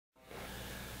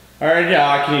All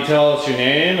right, can you tell us your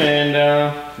name and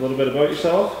a little bit about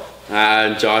yourself?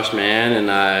 I'm Josh Mann,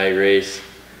 and I race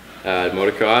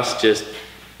motocross just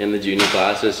in the junior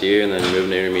class this year, and then moving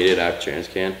to intermediate after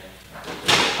Transcan.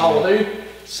 How old are you?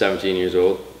 17 years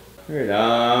old. All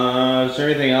right, is there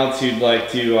anything else you'd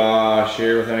like to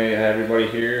share with everybody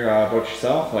here about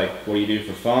yourself? Like, what do you do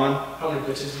for fun? How many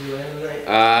bitches do you land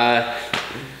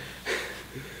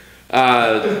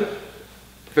tonight?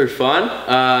 For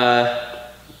fun,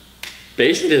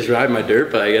 basically just ride my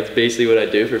dirt bike. That's basically what I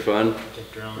do for fun.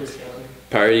 Get drunk.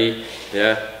 Party,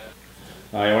 yeah.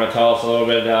 You want to tell us a little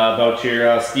bit about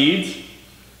your steeds?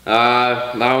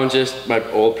 That one's just my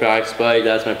old practice bike.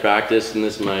 That's my practice, and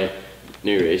this is my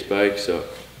new race bike. So,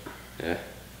 yeah.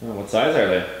 Oh, what size are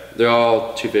they? They're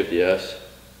all 250S.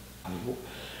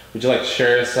 Would you like to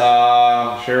share with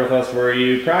us where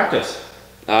you practice?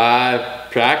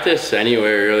 Practice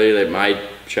anywhere really. Like my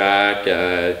track.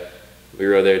 We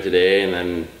rode there today,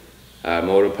 and then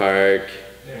Motor Park,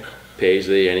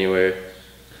 Paisley, anywhere.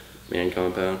 Man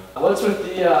compound. What's with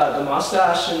the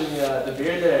mustache and the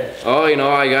beard there? Oh, you know,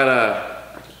 I got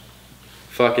a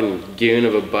fucking goon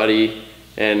of a buddy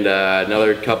and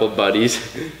another couple buddies.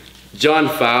 John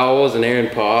Fowles and Aaron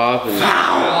Popp and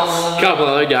a couple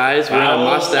other guys. We're in a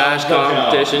mustache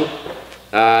competition.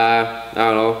 I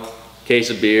don't know,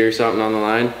 case of beer or something on the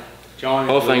line.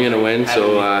 Hopefully I'm gonna win,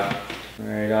 so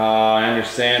Alright, I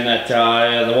understand that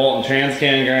the Walton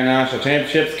Transcan Grand National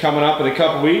Championship's coming up in a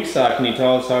couple weeks. Can you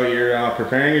tell us how you're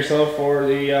preparing yourself for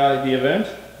the event?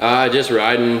 Just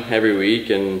riding every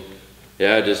week, and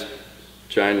yeah, just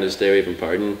trying to stay away from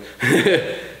partying.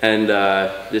 And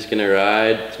just gonna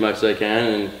ride as much as I can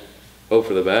and hope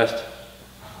for the best.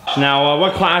 Now,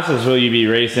 what classes will you be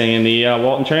racing in the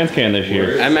Walton Transcan this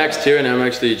year? MX2 and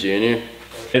MX3 Junior.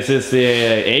 Is this the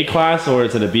A class or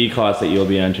is it a B class that you'll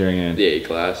be entering in? The A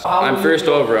class. I'm first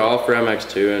overall for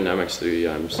MX2, and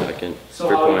MX3 I'm second so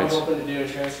for how points. So how are you hoping to do in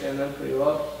Transcan then? Pretty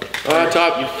well?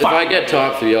 If I get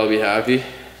top 3, I'll be happy.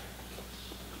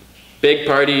 Big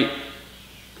party.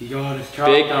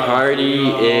 Big party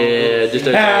is just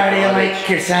a How do you like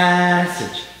your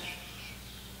sausage?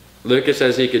 Lucas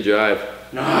says he could drive.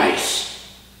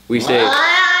 Nice. We say.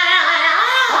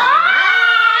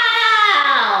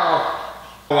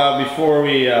 Before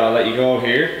we let you go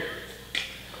here,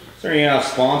 is there any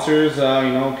sponsors,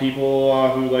 people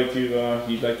who you'd like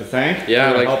to thank? Yeah,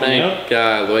 I'd like to thank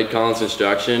Lloyd Collins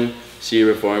Instruction, Sea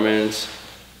Performance,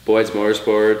 Boyd's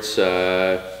Motorsports.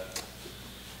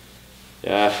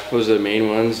 Yeah, those are the main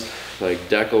ones. Like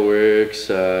Deckelworks.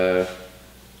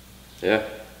 Yeah,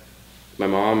 my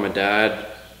mom, my dad.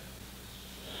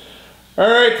 All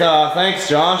right, thanks,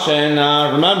 Josh, and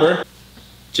remember,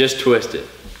 just twist it.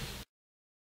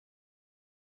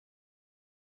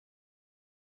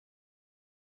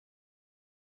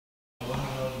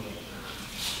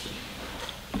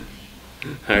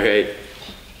 Alright.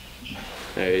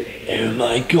 Oh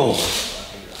my god.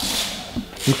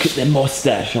 Look at the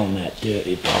mustache on that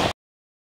dirty pop.